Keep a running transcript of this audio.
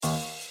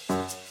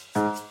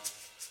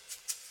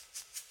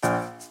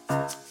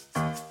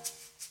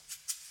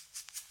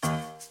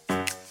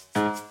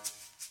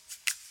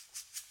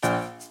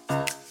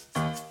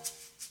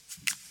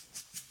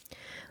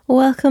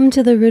Welcome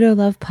to the Rudo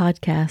Love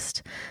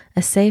Podcast,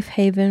 a safe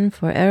haven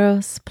for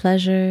eros,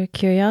 pleasure,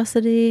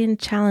 curiosity, and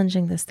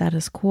challenging the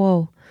status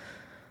quo.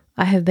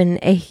 I have been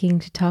aching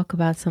to talk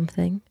about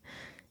something.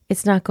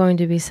 It's not going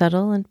to be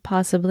subtle, and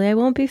possibly I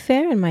won't be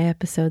fair in my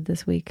episode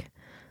this week.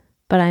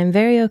 But I am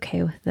very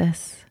okay with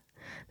this.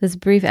 This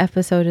brief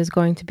episode is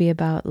going to be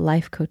about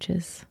life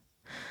coaches.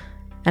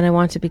 And I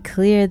want to be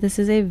clear, this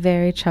is a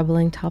very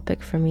troubling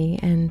topic for me,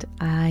 and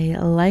I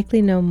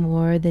likely know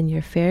more than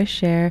your fair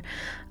share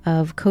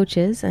of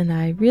coaches, and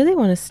I really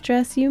want to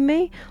stress you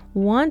may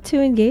want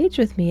to engage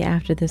with me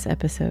after this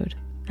episode,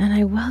 and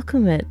I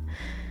welcome it.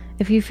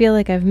 If you feel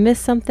like I've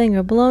missed something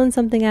or blown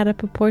something out of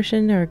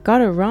proportion or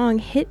got it wrong,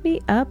 hit me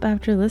up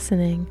after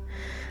listening.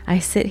 I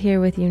sit here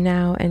with you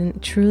now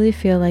and truly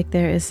feel like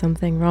there is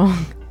something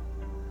wrong.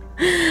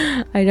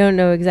 I don't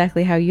know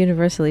exactly how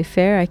universally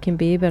fair I can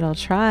be, but I'll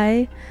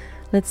try.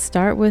 Let's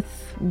start with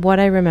what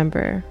I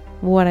remember,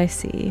 what I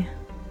see.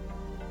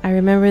 I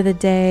remember the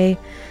day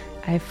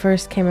I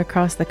first came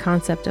across the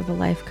concept of a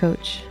life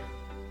coach.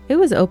 It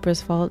was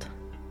Oprah's fault.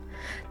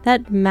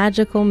 That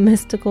magical,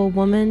 mystical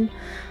woman.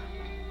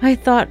 I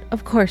thought,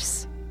 of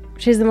course,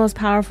 she's the most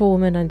powerful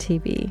woman on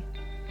TV.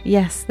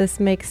 Yes,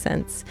 this makes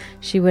sense.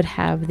 She would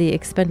have the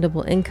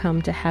expendable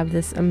income to have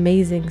this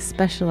amazing,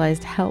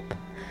 specialized help.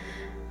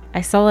 I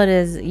saw it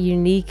as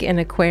unique and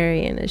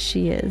Aquarian as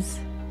she is.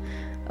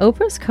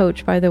 Oprah's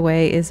coach, by the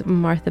way, is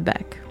Martha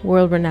Beck,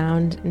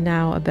 world-renowned,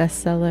 now a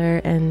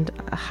bestseller, and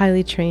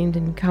highly trained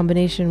in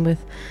combination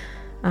with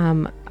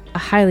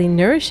highly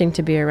nourishing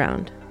to be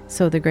around,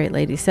 so the great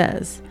lady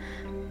says.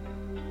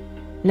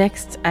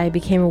 Next, I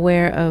became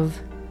aware of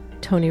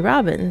Tony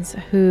Robbins,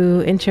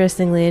 who,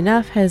 interestingly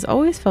enough, has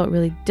always felt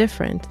really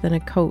different than a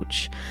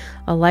coach,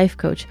 a life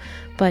coach,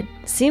 but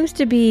seems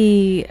to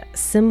be a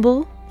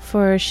symbol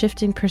for a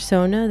shifting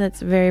persona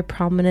that's very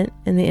prominent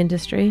in the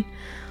industry.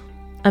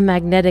 A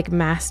magnetic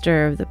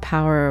master of the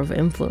power of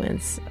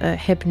influence, a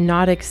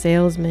hypnotic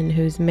salesman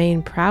whose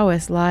main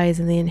prowess lies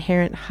in the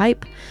inherent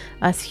hype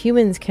us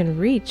humans can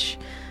reach.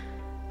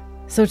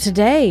 So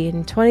today,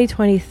 in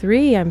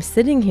 2023, I'm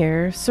sitting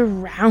here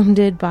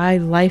surrounded by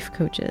life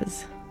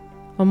coaches,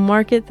 a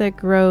market that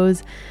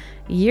grows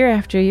year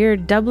after year,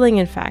 doubling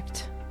in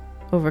fact,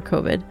 over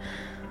COVID.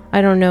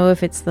 I don't know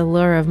if it's the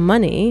lure of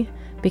money,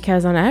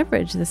 because on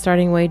average, the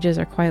starting wages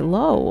are quite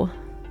low,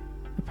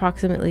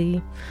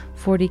 approximately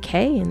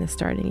 $40,000 in the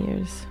starting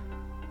years.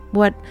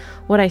 What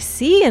I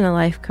see in a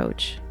life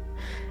coach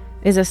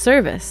is a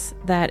service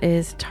that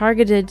is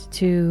targeted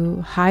to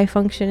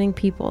high-functioning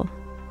people,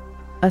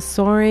 a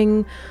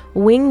soaring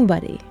wing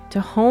buddy to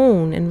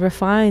hone and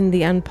refine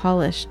the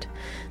unpolished,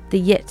 the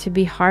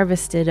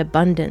yet-to-be-harvested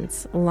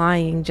abundance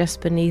lying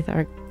just beneath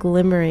our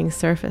glimmering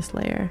surface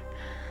layer.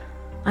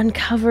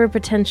 Uncover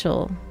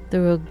potential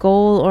through a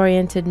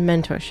goal-oriented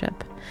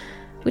mentorship,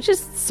 which is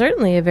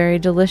certainly a very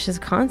delicious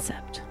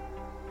concept.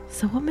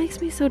 So what makes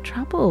me so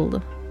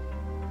troubled?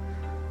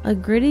 A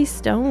gritty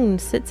stone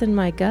sits in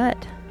my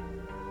gut.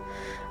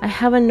 I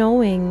have a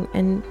knowing,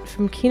 and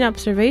from keen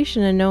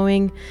observation, a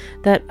knowing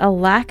that a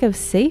lack of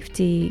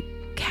safety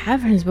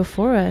caverns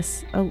before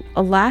us,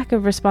 a lack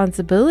of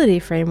responsibility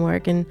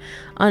framework and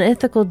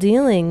unethical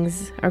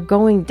dealings are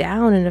going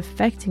down and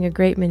affecting a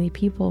great many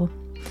people.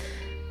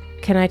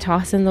 Can I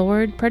toss in the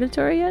word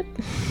predatory yet?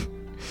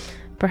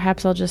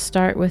 Perhaps I'll just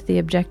start with the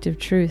objective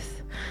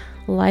truth.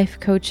 Life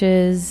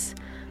coaches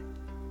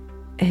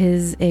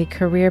is a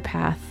career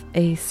path,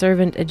 a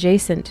servant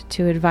adjacent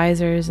to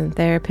advisors and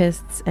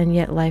therapists, and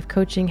yet life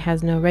coaching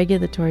has no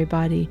regulatory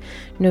body,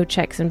 no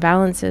checks and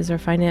balances or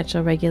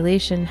financial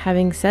regulation.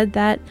 Having said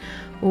that,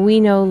 we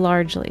know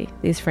largely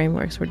these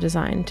frameworks were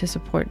designed to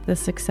support the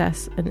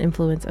success and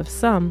influence of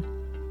some,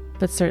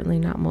 but certainly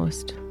not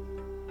most.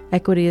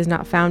 Equity is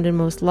not found in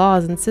most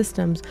laws and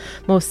systems.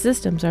 Most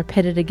systems are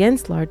pitted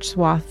against large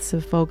swaths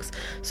of folks.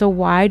 So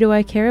why do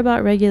I care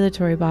about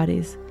regulatory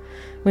bodies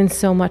when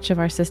so much of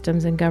our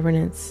systems and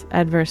governance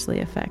adversely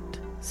affect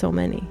so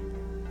many?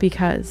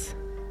 Because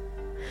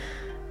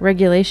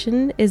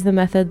regulation is the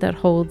method that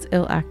holds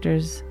ill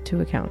actors to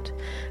account.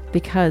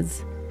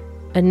 Because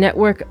a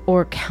network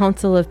or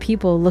council of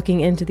people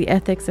looking into the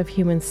ethics of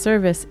human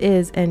service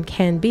is and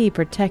can be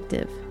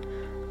protective.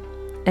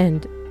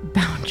 And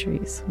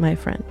boundaries, my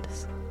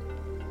friends.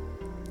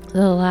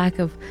 The lack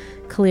of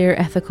clear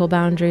ethical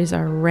boundaries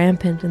are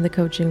rampant in the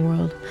coaching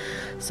world.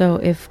 So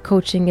if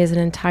coaching is an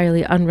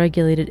entirely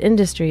unregulated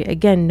industry,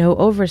 again, no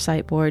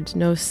oversight boards,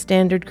 no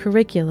standard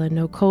curricula,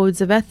 no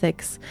codes of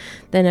ethics,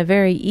 then a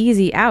very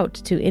easy out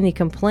to any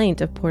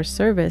complaint of poor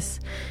service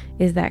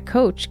is that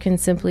coach can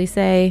simply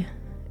say,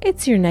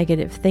 it's your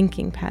negative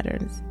thinking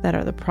patterns that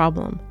are the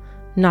problem,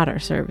 not our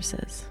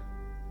services.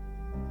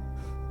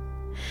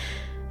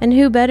 And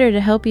who better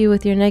to help you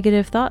with your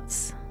negative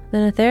thoughts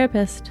than a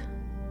therapist?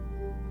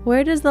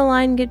 Where does the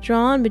line get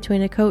drawn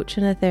between a coach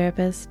and a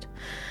therapist?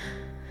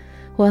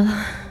 Well,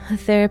 a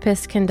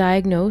therapist can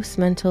diagnose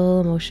mental,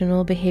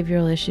 emotional,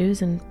 behavioral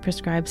issues and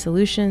prescribe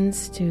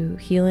solutions to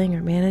healing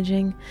or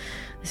managing.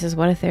 This is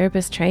what a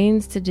therapist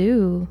trains to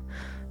do.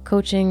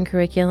 Coaching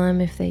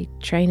curriculum, if they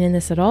train in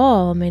this at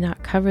all, may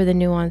not cover the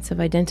nuance of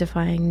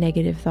identifying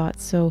negative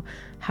thoughts. So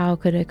how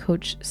could a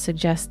coach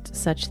suggest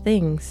such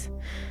things?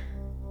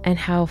 And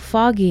how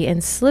foggy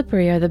and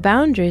slippery are the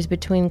boundaries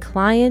between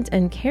client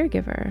and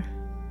caregiver?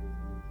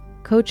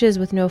 Coaches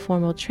with no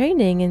formal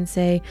training in,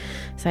 say,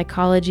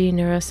 psychology,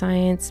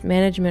 neuroscience,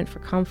 management for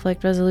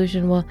conflict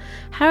resolution, well,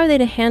 how are they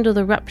to handle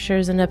the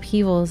ruptures and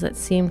upheavals that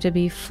seem to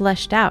be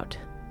fleshed out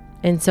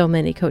in so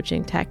many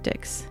coaching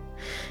tactics?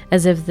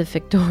 As if the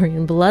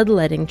Victorian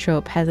bloodletting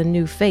trope has a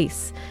new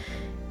face.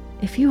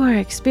 If you are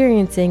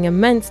experiencing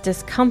immense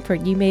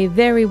discomfort, you may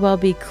very well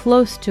be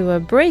close to a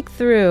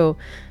breakthrough.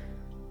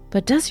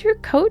 But does your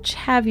coach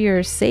have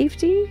your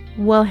safety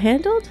well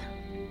handled?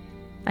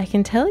 I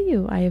can tell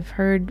you, I have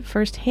heard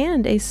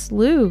firsthand a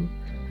slew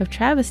of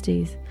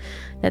travesties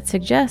that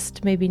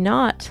suggest maybe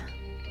not.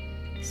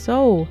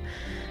 So,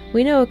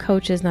 we know a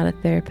coach is not a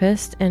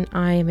therapist, and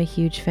I am a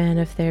huge fan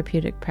of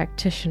therapeutic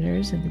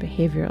practitioners and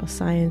behavioral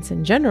science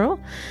in general,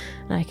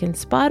 and I can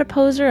spot a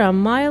poser a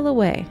mile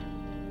away.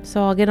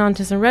 So I'll get on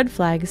to some red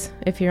flags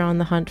if you're on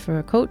the hunt for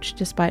a coach,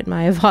 despite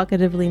my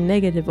evocatively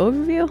negative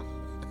overview.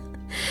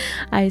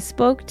 I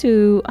spoke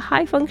to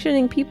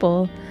high-functioning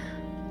people,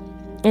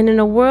 and in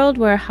a world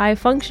where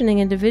high-functioning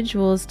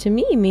individuals to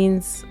me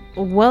means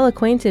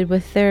well-acquainted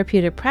with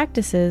therapeutic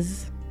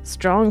practices,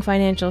 strong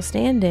financial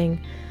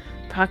standing,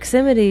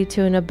 proximity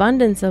to an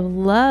abundance of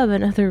love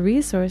and other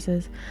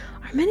resources,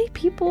 are many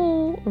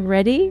people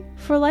ready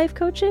for life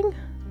coaching?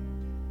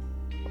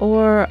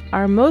 Or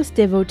are most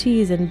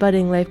devotees and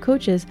budding life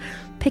coaches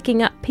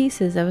picking up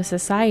pieces of a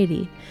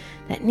society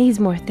that needs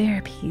more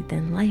therapy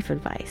than life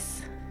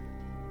advice?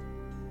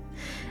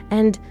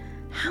 And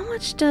how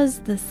much does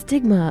the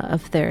stigma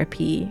of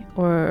therapy,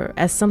 or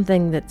as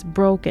something that's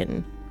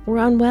broken or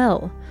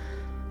unwell,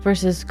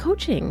 versus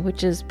coaching,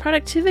 which is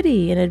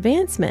productivity and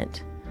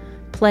advancement,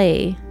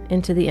 play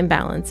into the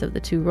imbalance of the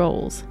two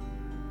roles?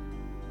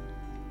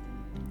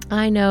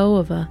 I know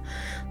of a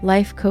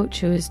life coach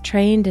who is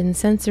trained in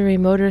sensory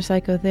motor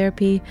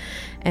psychotherapy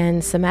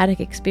and somatic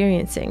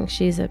experiencing.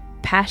 She's a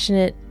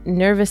passionate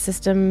nervous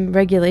system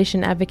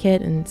regulation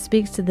advocate and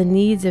speaks to the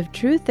needs of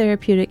true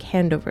therapeutic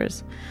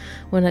handovers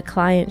when a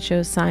client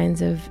shows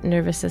signs of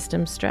nervous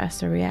system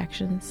stress or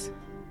reactions.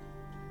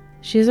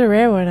 She's a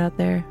rare one out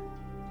there,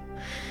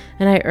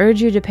 and I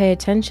urge you to pay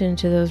attention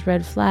to those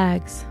red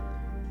flags.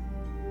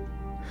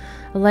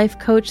 A life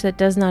coach that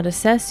does not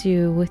assess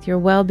you with your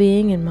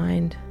well-being in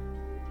mind.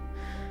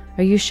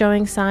 Are you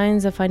showing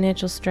signs of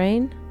financial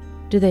strain?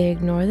 Do they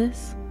ignore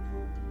this?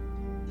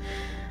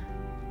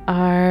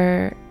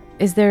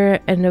 Is there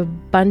an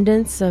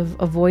abundance of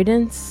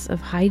avoidance of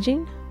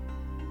hygiene?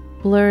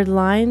 Blurred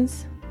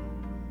lines,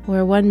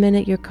 where 1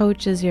 minute your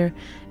coach is your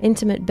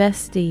intimate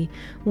bestie,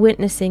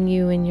 witnessing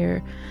you in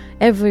your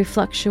every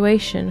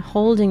fluctuation,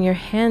 holding your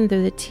hand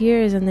through the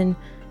tears, and then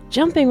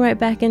jumping right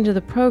back into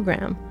the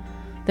program,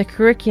 the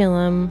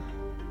curriculum,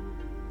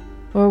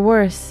 or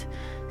worse,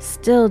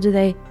 still, do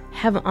they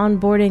have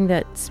onboarding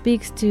that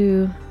speaks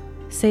to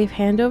safe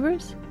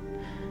handovers?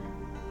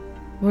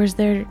 Or is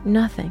there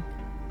nothing?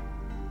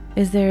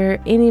 Is there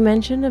any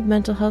mention of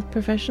mental health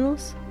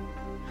professionals?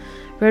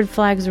 Red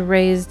flags are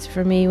raised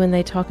for me when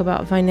they talk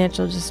about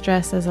financial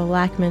distress as a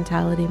lack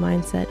mentality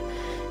mindset,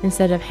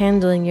 instead of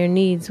handling your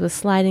needs with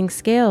sliding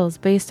scales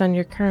based on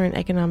your current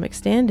economic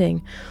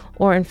standing,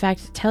 or in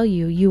fact tell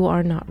you you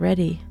are not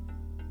ready.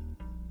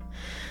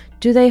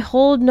 Do they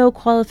hold no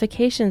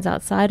qualifications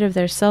outside of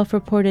their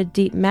self-reported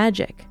deep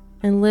magic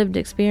and lived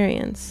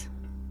experience?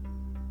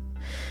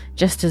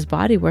 Just as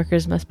body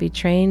workers must be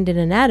trained in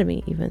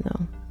anatomy, even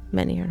though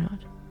many are not.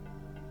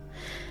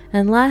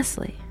 And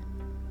lastly,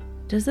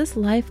 does this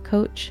life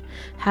coach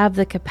have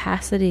the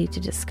capacity to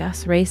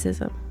discuss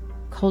racism,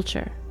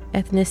 culture,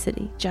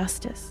 ethnicity,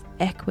 justice,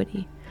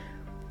 equity,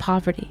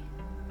 poverty,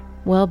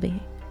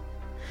 well-being?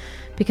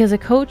 Because a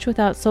coach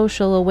without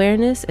social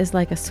awareness is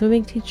like a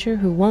swimming teacher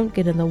who won't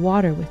get in the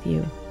water with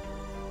you.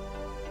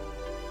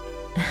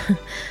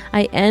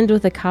 I end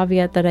with a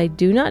caveat that I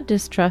do not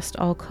distrust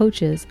all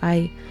coaches.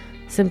 I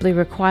simply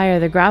require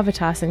the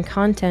gravitas and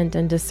content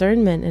and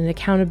discernment and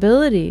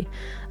accountability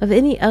of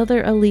any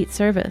other elite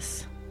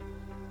service.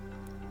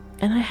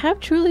 And I have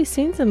truly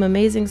seen some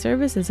amazing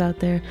services out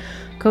there,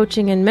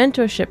 coaching and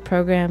mentorship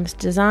programs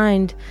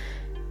designed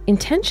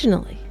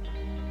intentionally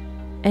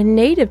and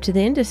native to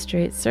the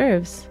industry it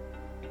serves,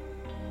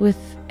 with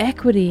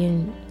equity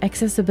and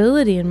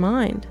accessibility in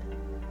mind.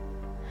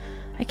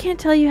 I can't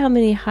tell you how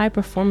many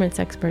high-performance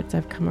experts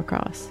I've come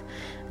across,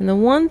 and the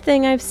one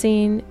thing I've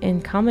seen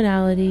in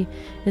commonality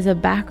is a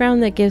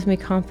background that gives me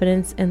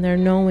confidence in their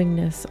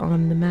knowingness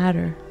on the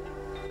matter.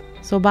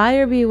 So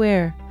buyer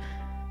beware,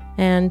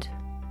 and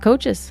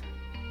coaches,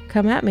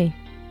 come at me.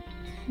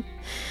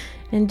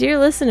 And dear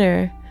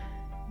listener,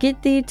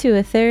 get thee to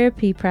a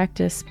therapy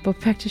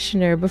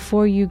practitioner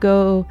before you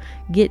go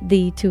get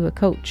thee to a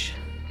coach.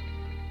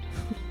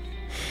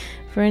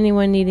 For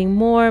anyone needing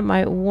more,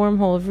 my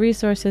wormhole of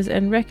resources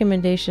and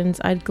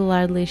recommendations I'd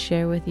gladly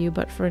share with you,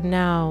 but for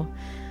now,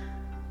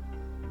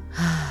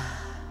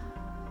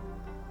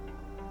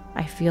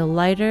 I feel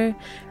lighter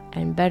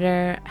and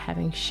better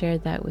having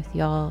shared that with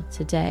y'all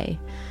today.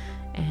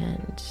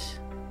 And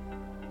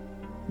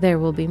there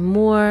will be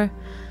more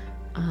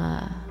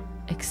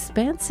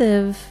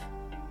expansive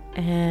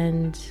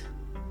and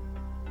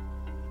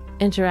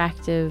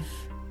interactive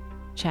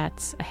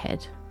chats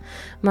ahead.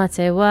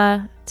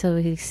 Matewa, till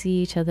we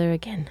see each other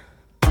again.